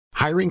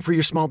Hiring for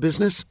your small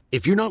business?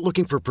 If you're not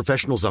looking for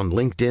professionals on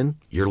LinkedIn,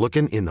 you're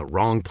looking in the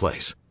wrong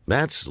place.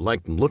 That's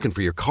like looking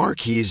for your car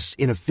keys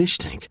in a fish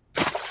tank.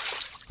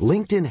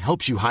 LinkedIn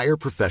helps you hire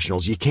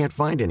professionals you can't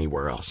find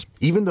anywhere else,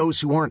 even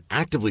those who aren't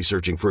actively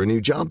searching for a new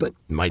job but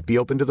might be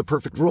open to the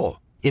perfect role.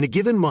 In a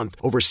given month,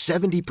 over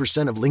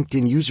 70% of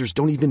LinkedIn users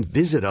don't even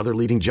visit other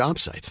leading job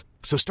sites.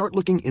 So start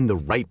looking in the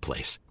right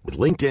place. With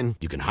LinkedIn,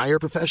 you can hire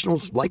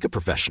professionals like a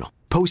professional.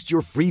 Post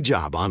your free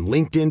job on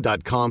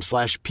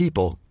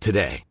linkedin.com/people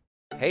today.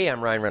 Hey,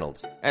 I'm Ryan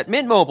Reynolds. At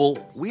Mint Mobile,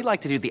 we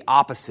like to do the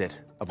opposite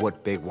of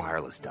what Big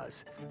Wireless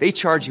does. They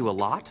charge you a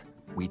lot,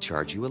 we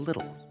charge you a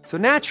little. So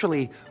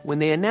naturally, when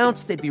they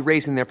announced they'd be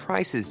raising their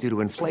prices due to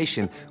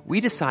inflation,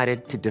 we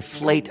decided to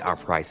deflate our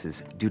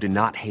prices due to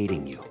not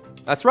hating you.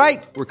 That's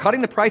right. We're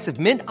cutting the price of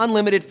Mint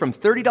Unlimited from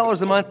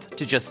 $30 a month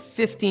to just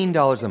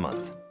 $15 a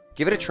month.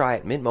 Give it a try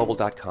at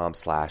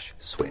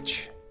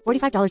mintmobile.com/switch.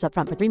 $45 up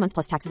front for 3 months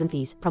plus taxes and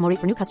fees. Promo rate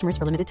for new customers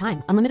for limited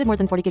time. Unlimited more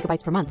than 40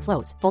 gigabytes per month.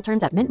 Slows full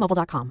terms at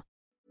mintmobile.com.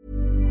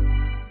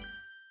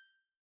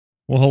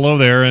 Well, hello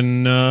there,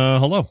 and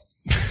hello.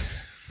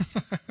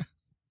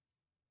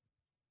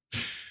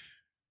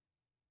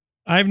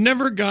 I've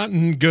never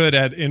gotten good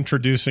at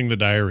introducing the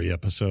diary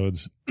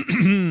episodes.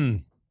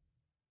 I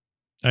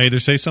either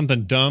say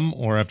something dumb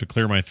or I have to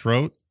clear my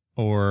throat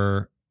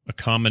or a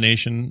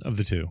combination of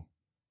the two.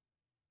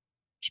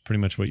 Which is pretty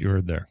much what you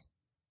heard there.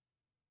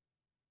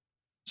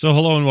 So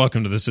hello and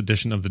welcome to this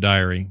edition of the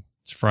diary.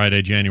 It's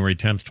Friday, January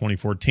 10th,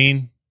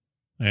 2014.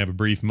 I have a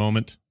brief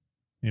moment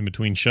in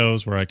between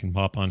shows where I can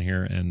pop on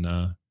here and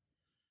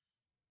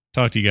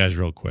talk to you guys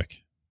real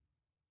quick.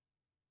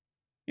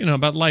 You know,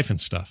 about life and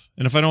stuff.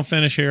 And if I don't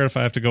finish here, if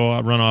I have to go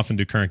run off and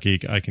do Current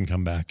Geek, I can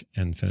come back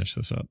and finish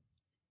this up.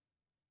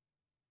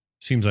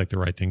 Seems like the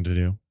right thing to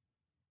do.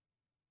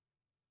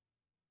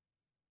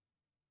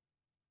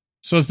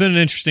 So it's been an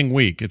interesting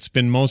week. It's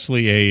been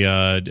mostly a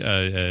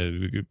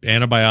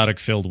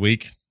antibiotic-filled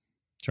week.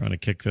 Trying to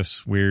kick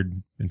this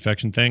weird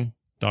infection thing.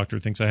 Doctor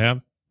thinks I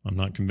have. I'm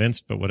not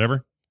convinced, but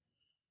whatever.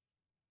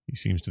 He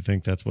seems to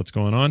think that's what's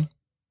going on.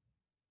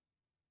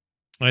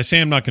 I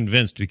say I'm not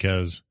convinced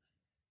because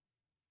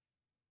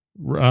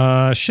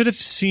should have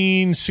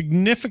seen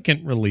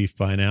significant relief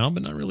by now,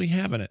 but not really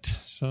having it.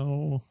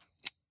 So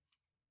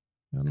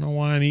I don't know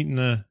why I'm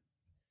eating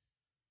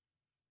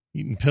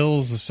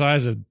pills the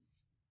size of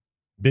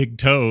big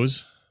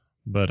toes,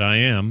 but I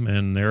am,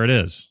 and there it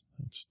is.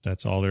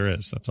 That's all there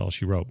is. That's all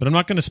she wrote. But I'm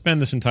not going to spend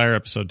this entire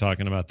episode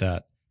talking about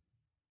that.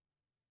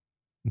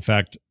 In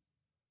fact,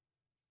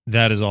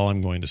 that is all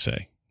I'm going to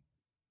say.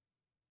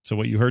 So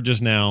what you heard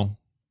just now,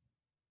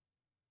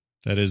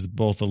 that is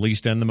both the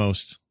least and the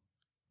most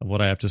of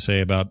what I have to say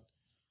about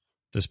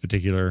this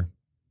particular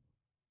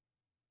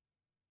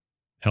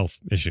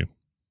health issue.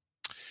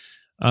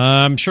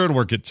 I'm sure it'll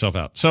work itself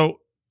out.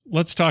 So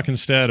let's talk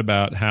instead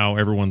about how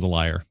everyone's a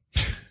liar.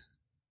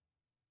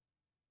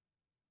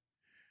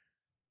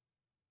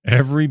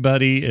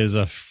 Everybody is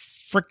a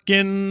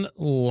frickin'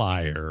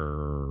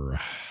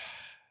 liar.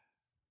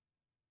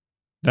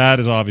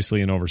 That is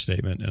obviously an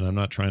overstatement, and I'm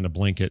not trying to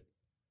blanket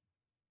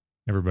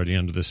everybody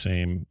under the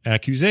same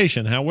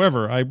accusation.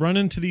 However, I run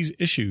into these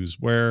issues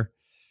where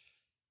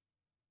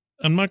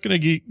I'm not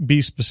going to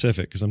be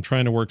specific because I'm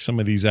trying to work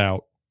some of these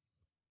out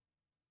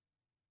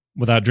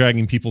without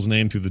dragging people's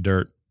name through the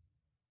dirt.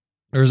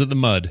 Or is it the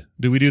mud?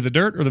 Do we do the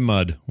dirt or the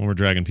mud when we're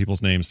dragging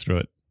people's names through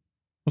it?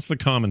 What's the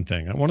common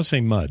thing? I want to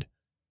say mud.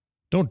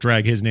 Don't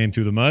drag his name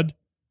through the mud.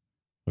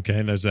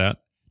 Okay, there's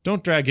that.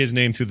 Don't drag his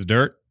name through the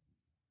dirt.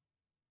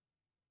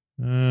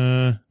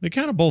 They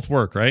kind of both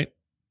work, right?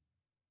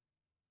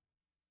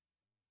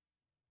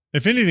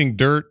 If anything,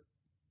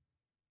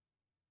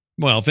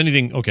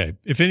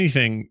 if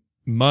anything,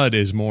 mud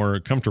is more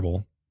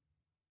comfortable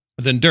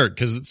than dirt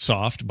because it's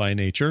soft by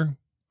nature,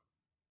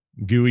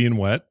 gooey and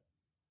wet.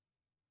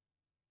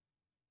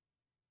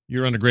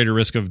 You're on a greater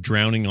risk of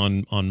drowning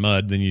on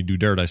mud than you do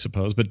dirt, I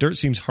suppose. But dirt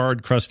seems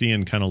hard, crusty,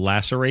 and kind of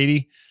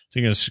laceratey. So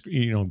you're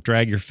going to,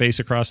 drag your face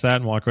across that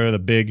and walk away with a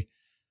big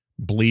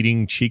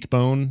bleeding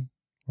cheekbone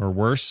or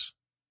worse.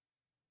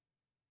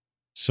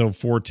 So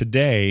for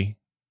today,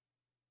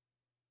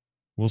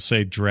 we'll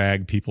say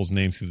drag people's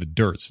name through the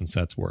dirt since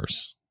that's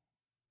worse.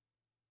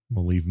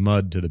 We'll leave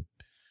mud to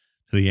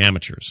the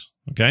amateurs,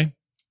 okay?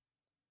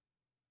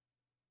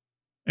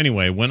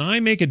 Anyway, when I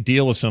make a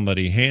deal with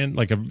somebody,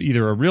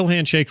 either a real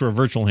handshake or a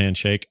virtual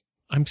handshake,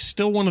 I'm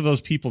still one of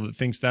those people that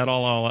thinks that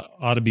all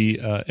ought to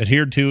be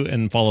adhered to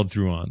and followed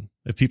through on.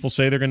 If people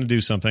say they're going to do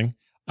something,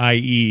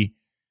 i.e.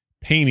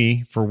 pay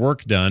me for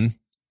work done,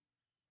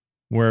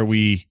 where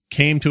we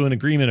came to an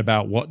agreement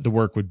about what the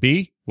work would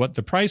be, what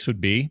the price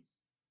would be,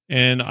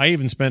 and I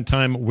even spent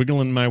time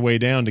wiggling my way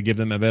down to give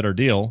them a better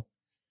deal,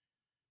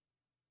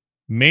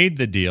 made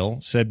the deal,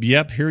 said,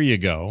 yep, here you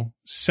go,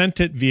 sent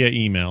it via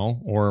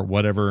email or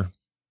whatever,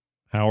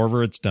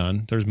 however it's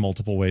done. There's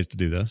multiple ways to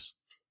do this.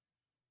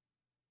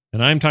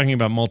 And I'm talking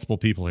about multiple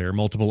people here,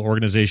 multiple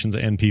organizations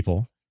and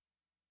people.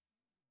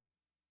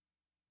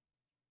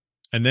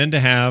 And then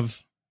to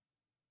have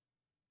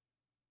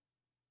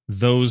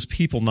those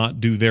people not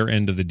do their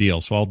end of the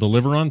deal. So I'll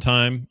deliver on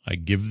time. I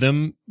give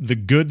them the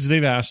goods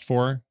they've asked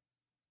for.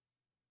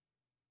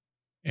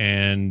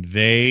 And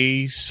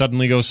they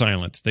suddenly go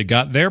silent. They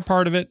got their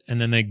part of it, and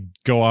then they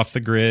go off the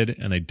grid,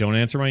 and they don't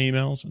answer my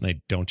emails, and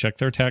they don't check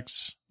their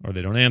texts, or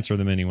they don't answer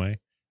them anyway,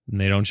 and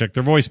they don't check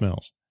their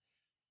voicemails.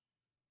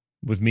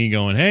 With me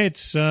going, hey,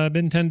 it's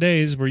been 10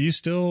 days. Were you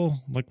still,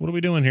 like, what are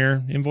we doing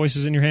here?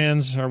 Invoices in your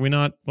hands? Are we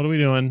not? What are we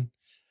doing?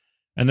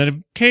 And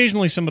then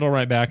occasionally somebody will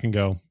write back and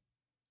go,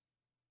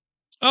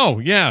 oh,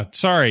 yeah,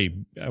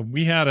 sorry.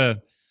 We had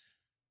a...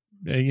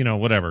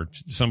 whatever,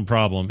 some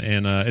problem.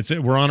 And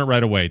we're on it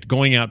right away.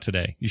 Going out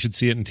today. You should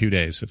see it in 2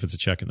 days if it's a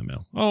check in the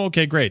mail. Oh,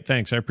 okay, great.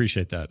 Thanks. I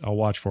appreciate that. I'll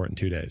watch for it in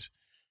 2 days.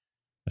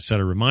 I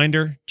set a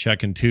reminder,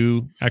 check in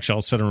 2. Actually,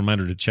 I'll set a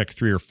reminder to check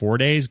 3 or 4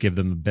 days, give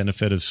them the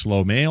benefit of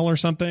slow mail or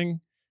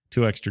something.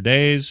 2 extra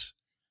days.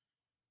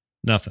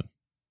 Nothing.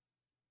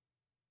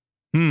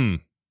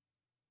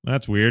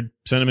 That's weird.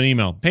 Send them an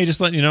email. Hey, just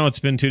letting you know it's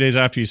been 2 days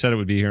after you said it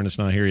would be here and it's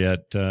not here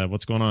yet.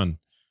 What's going on?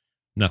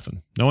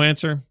 Nothing. No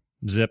answer.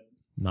 Zip.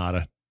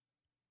 Nada.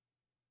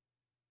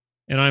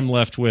 And I'm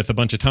left with a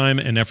bunch of time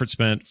and effort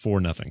spent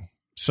for nothing.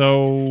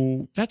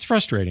 So that's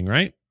frustrating,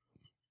 right?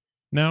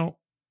 Now,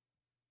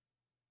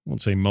 I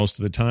won't say most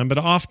of the time, but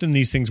often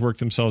these things work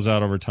themselves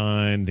out over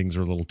time. Things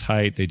are a little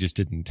tight. They just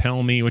didn't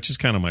tell me, which is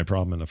kind of my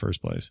problem in the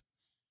first place.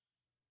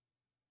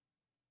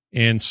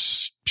 And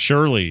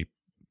surely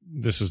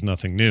this is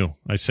nothing new.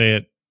 I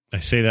say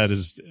that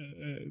as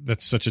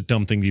that's such a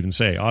dumb thing to even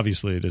say.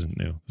 Obviously, it isn't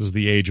new. This is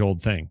the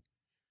age-old thing.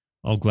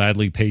 I'll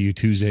gladly pay you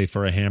Tuesday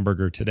for a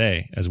hamburger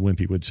today, as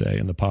Wimpy would say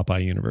in the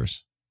Popeye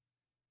universe.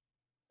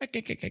 But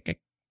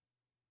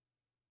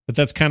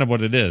that's kind of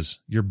what it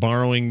is. You're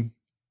borrowing.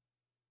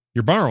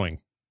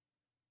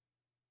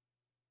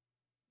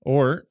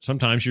 Or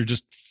sometimes you're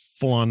just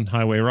full-on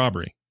highway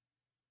robbery.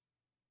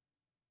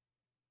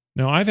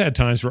 Now, I've had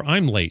times where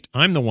I'm late.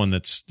 I'm the one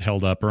that's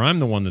held up, or I'm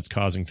the one that's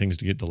causing things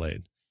to get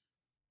delayed.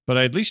 But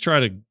I at least try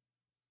to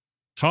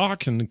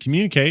talk and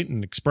communicate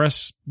and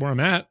express where I'm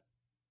at.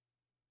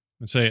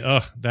 And say,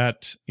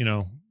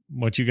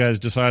 what you guys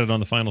decided on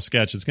the final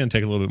sketch, it's going to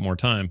take a little bit more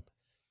time.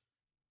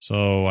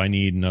 So I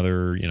need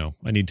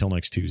I need till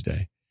next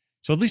Tuesday.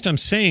 So at least I'm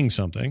saying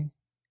something.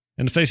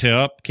 And if they say,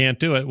 oh, can't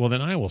do it, well,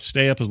 then I will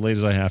stay up as late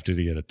as I have to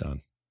get it done.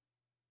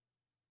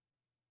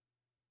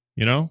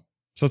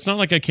 So it's not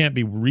like I can't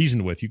be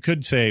reasoned with. You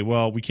could say,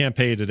 well, we can't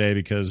pay you today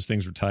because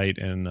things were tight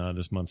and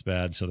this month's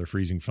bad, so they're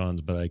freezing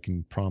funds, but I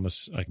can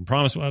promise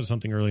we'll have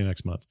something early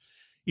next month.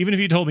 Even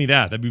if you told me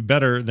that'd be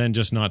better than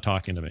just not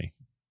talking to me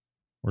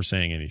or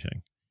saying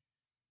anything.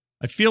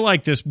 I feel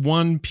like this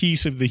one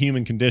piece of the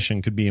human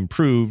condition could be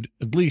improved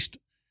at least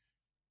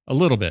a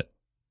little bit.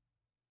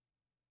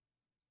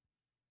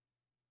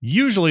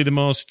 Usually the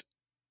most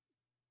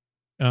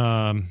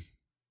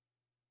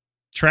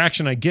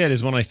traction I get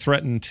is when I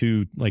threaten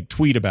to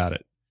tweet about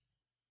it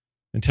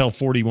and tell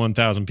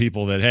 41,000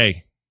 people that,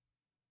 hey,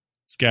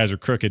 these guys are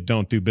crooked,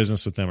 don't do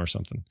business with them or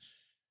something.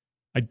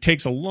 It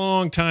takes a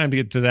long time to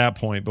get to that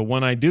point, but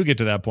when I do get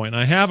to that point,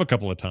 and I have a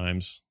couple of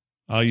times,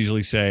 I'll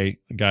usually say,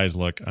 guys,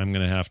 look, I'm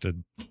going to have to,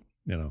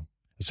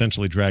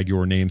 essentially drag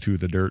your name through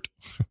the dirt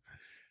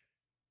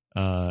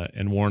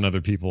and warn other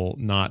people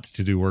not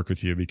to do work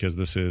with you because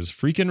this is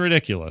freaking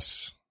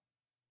ridiculous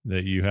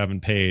that you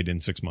haven't paid in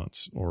 6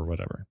 months or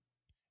whatever.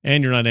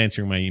 And you're not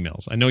answering my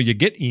emails. I know you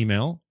get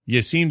email.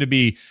 You seem to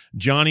be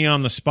Johnny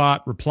on the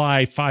spot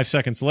reply 5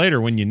 seconds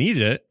later when you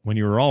needed it, when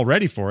you were all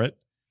ready for it.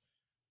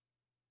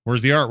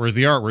 Where's the art? Where's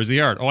the art? Where's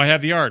the art? Oh, I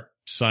have the art.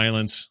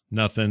 Silence.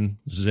 Nothing.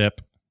 Zip.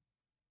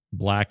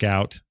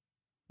 Blackout.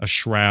 A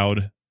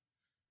shroud.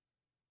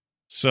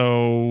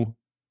 So,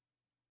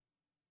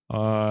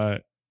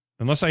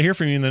 unless I hear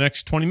from you in the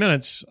next 20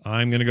 minutes,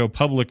 I'm going to go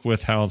public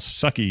with how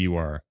sucky you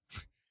are.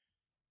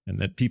 And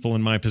that people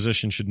in my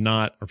position should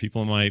not, or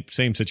people in my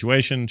same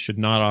situation should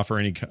not offer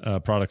any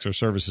products or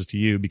services to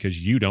you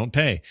because you don't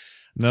pay.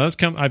 Now,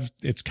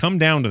 it's come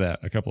down to that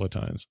a couple of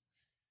times.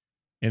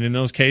 And in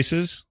those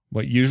cases,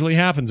 what usually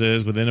happens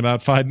is within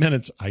about 5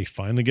 minutes, I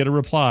finally get a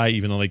reply,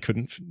 even though they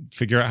couldn't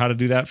figure out how to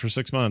do that for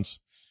 6 months,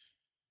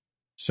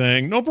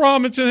 saying, no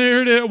problem, it's in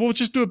here. We'll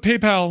just do a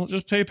PayPal.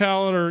 Just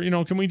PayPal it,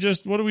 or, can we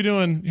just, what are we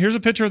doing? Here's a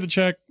picture of the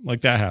check.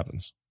 Like that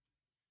happens.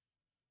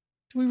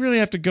 Do we really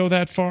have to go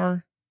that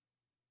far?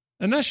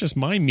 And that's just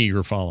my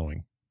meager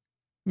following.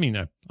 I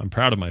mean, I'm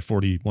proud of my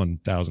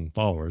 41,000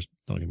 followers.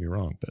 Don't get me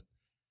wrong, but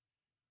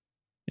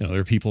there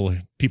are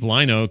people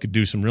I know could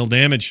do some real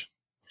damage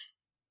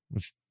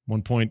with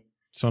 1 point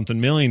something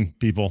million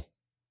people.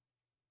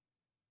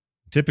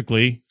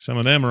 Typically, some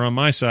of them are on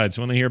my side.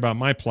 So when they hear about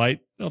my plight,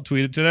 they'll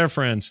tweet it to their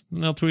friends.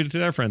 And they'll tweet it to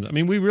their friends. I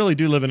mean, we really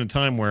do live in a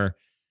time where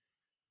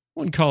I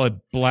wouldn't call it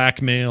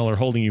blackmail or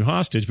holding you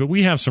hostage, but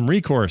we have some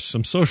recourse,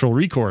 some social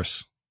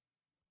recourse.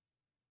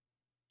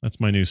 That's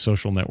my new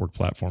social network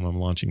platform I'm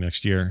launching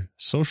next year.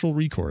 Social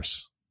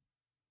recourse.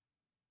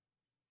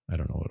 I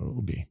don't know what it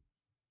will be.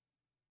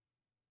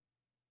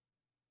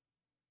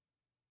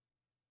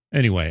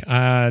 Anyway,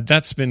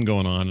 that's been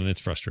going on, and it's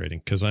frustrating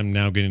because I'm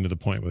now getting to the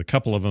point with a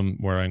couple of them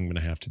where I'm going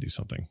to have to do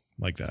something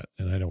like that,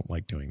 and I don't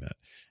like doing that.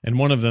 And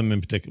one of them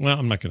in particular, well,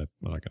 I'm not going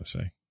to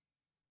say.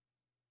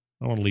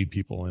 I want to lead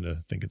people into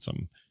thinking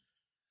something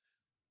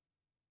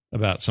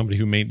about somebody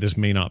who this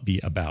may not be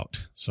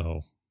about.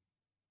 So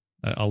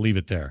I'll leave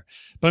it there.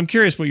 But I'm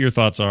curious what your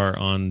thoughts are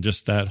on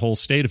just that whole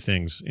state of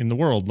things in the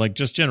world, like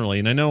just generally.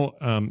 And I know,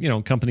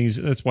 companies,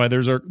 that's why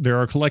there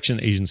are collection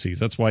agencies.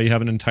 That's why you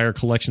have an entire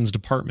collections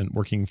department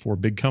working for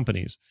big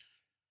companies.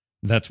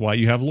 That's why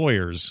you have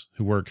lawyers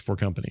who work for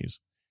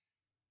companies.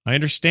 I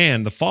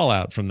understand the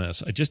fallout from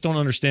this. I just don't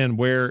understand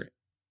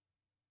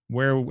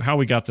how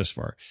we got this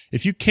far.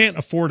 If you can't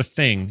afford a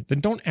thing,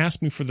 then don't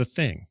ask me for the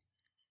thing.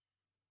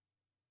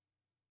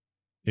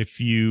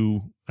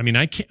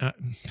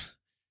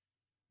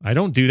 I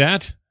don't do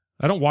that.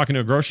 I don't walk into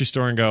a grocery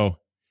store and go,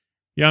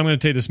 yeah, I'm going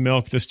to take this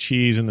milk, this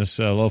cheese, and this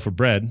loaf of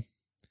bread.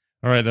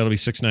 All right, that'll be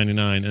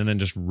 $6.99, and then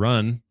just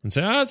run and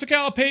say, it's okay,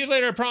 I'll pay you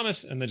later, I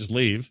promise, and then just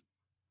leave.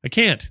 I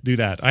can't do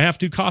that. I have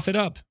to cough it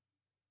up.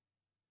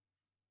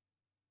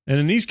 And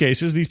in these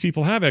cases, these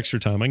people have extra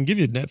time. I can give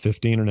you net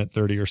 15 or net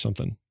 30 or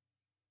something.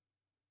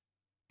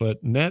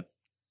 But net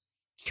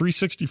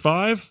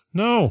 365?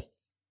 No.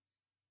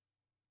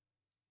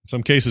 In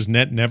some cases,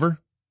 net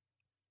never.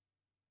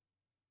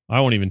 I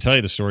won't even tell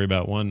you the story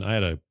about one.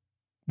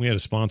 We had a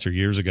sponsor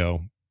years ago.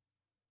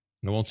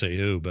 And I won't say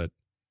who, but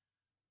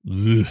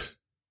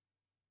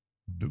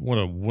what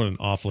an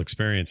awful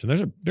experience.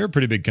 And they're a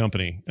pretty big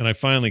company. And I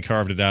finally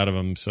carved it out of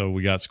them, so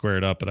we got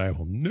squared up, but I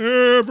will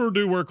never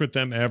do work with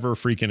them ever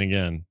freaking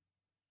again.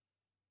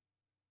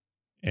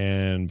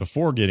 And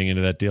before getting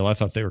into that deal, I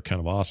thought they were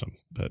kind of awesome.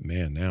 But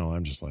man, now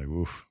I'm just like,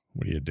 oof,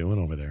 what are you doing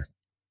over there?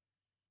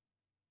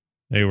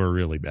 They were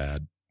really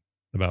bad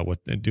about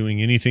doing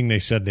anything they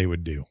said they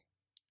would do.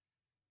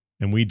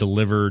 And we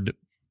delivered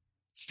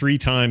 3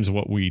 times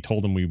what we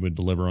told them we would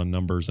deliver on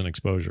numbers and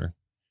exposure.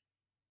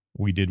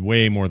 We did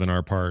way more than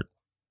our part.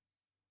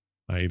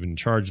 I even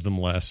charged them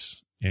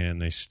less,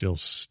 and they still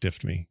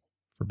stiffed me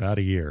for about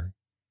a year.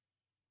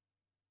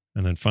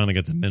 And then finally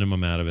got the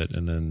minimum out of it,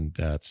 and then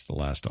that's the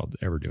last I'll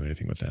ever do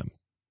anything with them.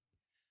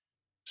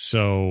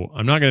 So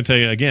I'm not going to tell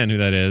you again who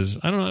that is.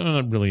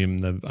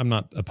 I'm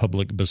not a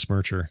public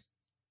besmircher,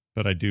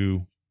 but I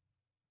do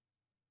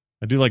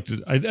like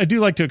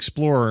to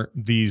explore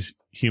these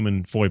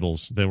human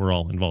foibles that we're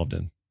all involved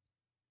in.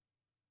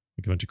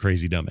 Like a bunch of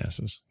crazy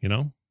dumbasses, you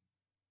know?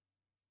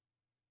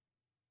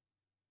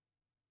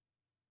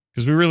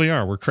 Because we really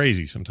are. We're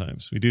crazy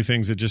sometimes. We do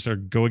things that just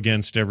go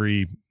against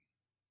every,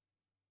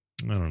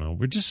 I don't know.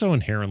 We're just so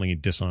inherently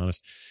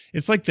dishonest.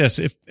 It's like this.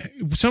 If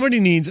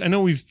somebody needs, I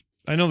know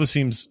this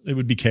seems, it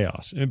would be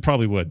chaos. It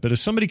probably would. But if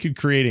somebody could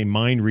create a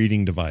mind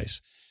reading device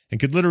and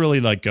could literally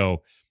like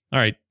go, all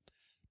right,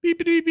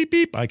 beep, beep, beep,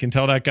 beep. I can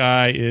tell that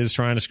guy is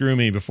trying to screw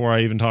me before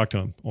I even talk to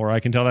him. Or I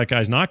can tell that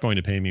guy's not going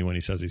to pay me when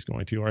he says he's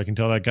going to. Or I can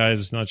tell that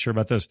guy's not sure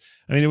about this.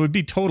 I mean, it would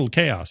be total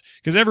chaos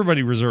because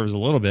everybody reserves a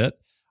little bit.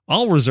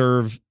 I'll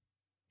reserve,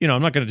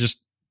 I'm not going to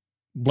just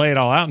lay it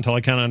all out until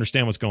I kind of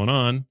understand what's going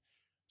on.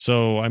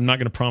 So I'm not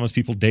going to promise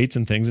people dates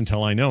and things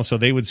until I know. So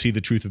they would see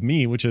the truth of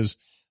me, which is,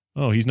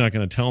 oh, he's not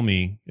going to tell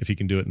me if he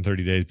can do it in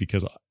 30 days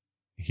because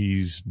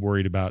he's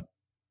worried about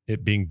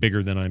it being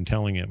bigger than I'm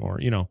telling him. Or,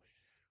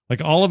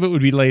 like all of it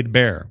would be laid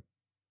bare.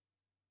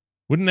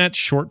 Wouldn't that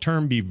short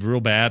term be real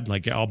bad?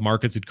 Like all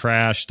markets would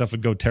crash, stuff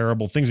would go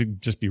terrible, things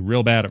would just be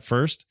real bad at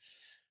first.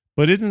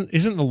 But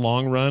isn't the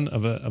long run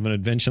of an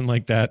invention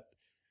like that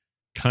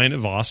kind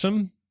of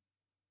awesome?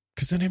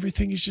 Because then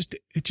everything is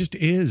it just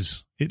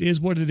is. It is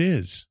what it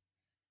is.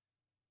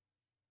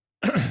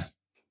 I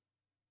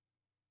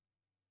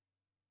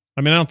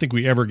mean, I don't think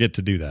we ever get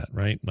to do that,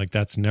 right? Like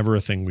that's never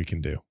a thing we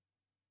can do.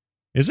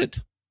 Is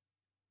it?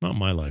 Not in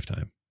my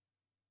lifetime.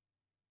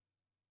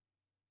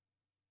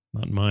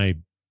 Not in my,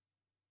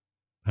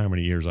 how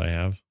many years I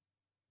have.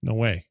 No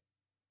way.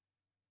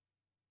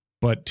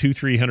 But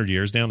 200-300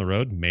 years down the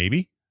road,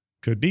 maybe.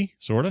 Could be,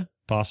 sort of,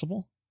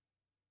 possible.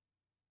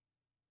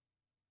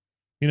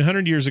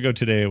 100 years ago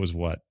today, it was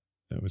what?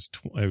 It was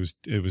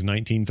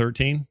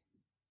 1913.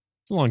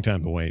 It's a long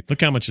time to wait. Look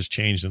how much has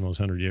changed in those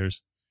 100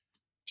 years.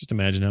 Just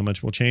imagine how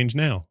much will change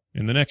now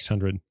in the next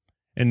 100.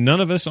 And none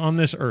of us on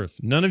this earth,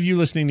 none of you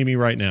listening to me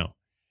right now,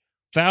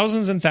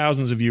 thousands and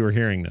thousands of you are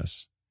hearing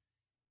this.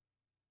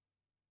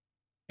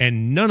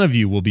 And none of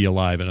you will be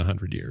alive in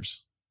 100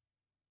 years.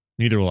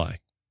 Neither will I.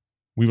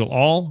 We will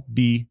all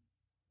be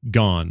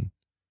gone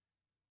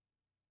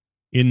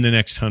in the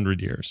next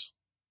 100 years.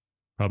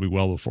 Probably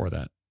well before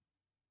that.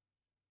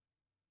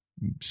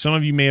 Some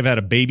of you may have had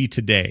a baby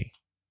today,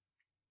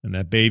 and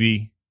that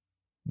baby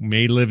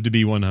may live to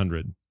be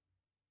 100.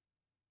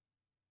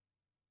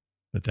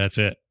 But that's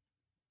it.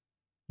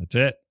 That's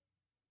it.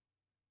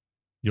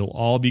 You'll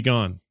all be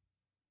gone.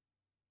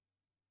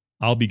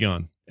 I'll be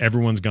gone.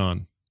 Everyone's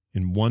gone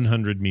in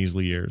 100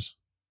 measly years.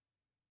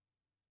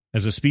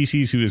 As a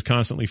species who is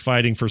constantly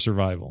fighting for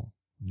survival,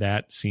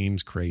 that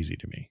seems crazy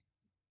to me.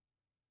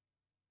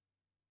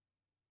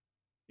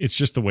 It's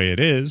just the way it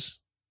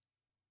is.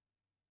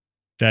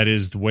 that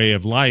is the way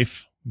of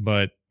life.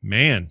 But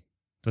man,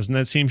 doesn't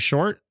that seem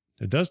short?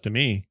 It does to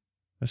me.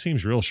 That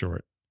seems real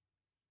short.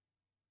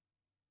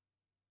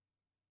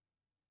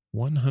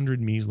 100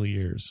 measly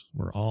years.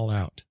 We're all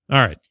out.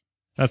 All right.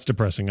 That's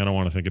depressing. I don't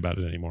want to think about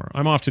it anymore.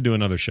 I'm off to do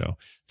another show.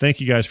 Thank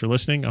you guys for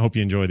listening. I hope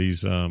you enjoy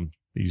these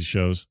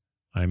shows.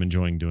 I'm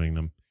enjoying doing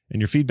them.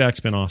 And your feedback's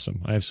been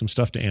awesome. I have some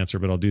stuff to answer,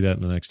 but I'll do that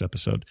in the next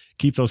episode.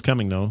 Keep those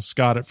coming, though.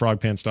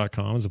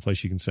 Scott@frogpants.com is the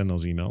place you can send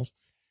those emails.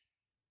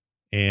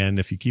 And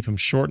if you keep them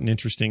short and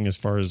interesting as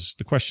far as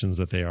the questions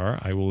that they are,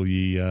 I will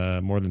be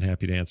more than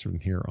happy to answer them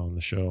here on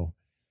the show.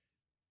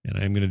 And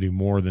I'm going to do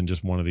more than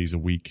just one of these a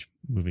week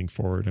moving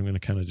forward. I'm going to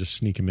kind of just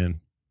sneak them in.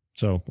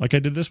 So like I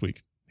did this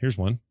week. Here's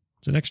one.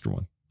 It's an extra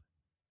one.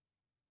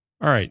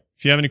 All right.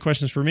 If you have any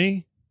questions for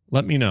me,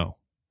 let me know.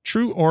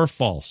 True or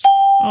false?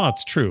 Oh,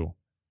 it's true.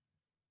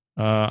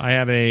 I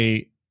have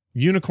a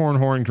unicorn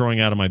horn growing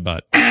out of my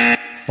butt.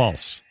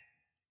 False.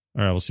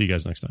 All right. We'll see you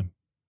guys next time.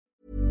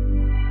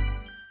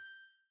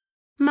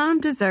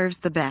 Mom deserves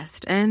the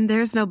best, and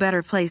there's no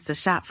better place to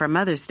shop for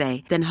Mother's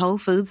Day than Whole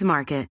Foods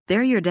Market.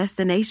 They're your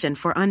destination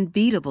for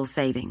unbeatable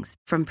savings,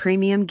 from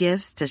premium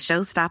gifts to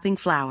show-stopping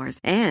flowers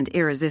and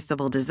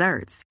irresistible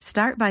desserts.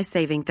 Start by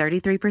saving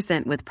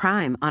 33% with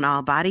Prime on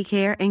all body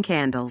care and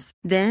candles.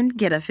 Then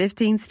get a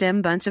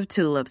 15-stem bunch of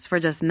tulips for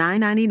just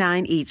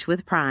 $9.99 each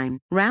with Prime.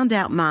 Round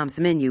out Mom's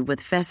menu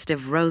with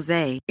festive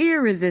rosé,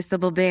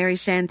 irresistible berry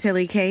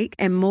chantilly cake,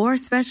 and more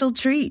special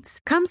treats.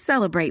 Come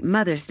celebrate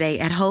Mother's Day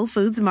at Whole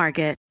Foods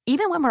Market.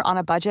 Even when we're on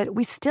a budget,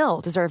 we still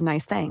deserve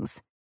nice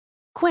things.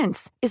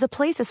 Quince is a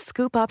place to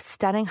scoop up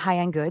stunning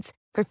high-end goods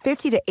for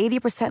 50 to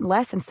 80%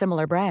 less than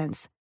similar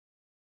brands.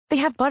 They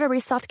have buttery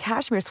soft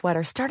cashmere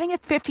sweaters starting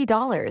at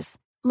 $50,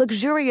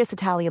 luxurious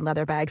Italian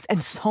leather bags,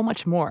 and so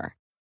much more.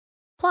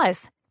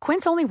 Plus,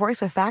 Quince only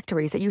works with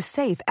factories that use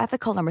safe,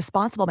 ethical, and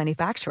responsible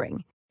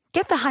manufacturing.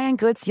 Get the high-end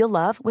goods you'll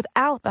love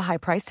without the high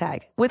price tag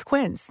with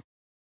Quince.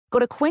 Go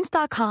to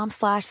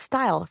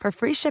quince.com/style for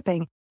free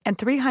shipping and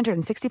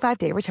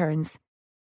 365-day returns.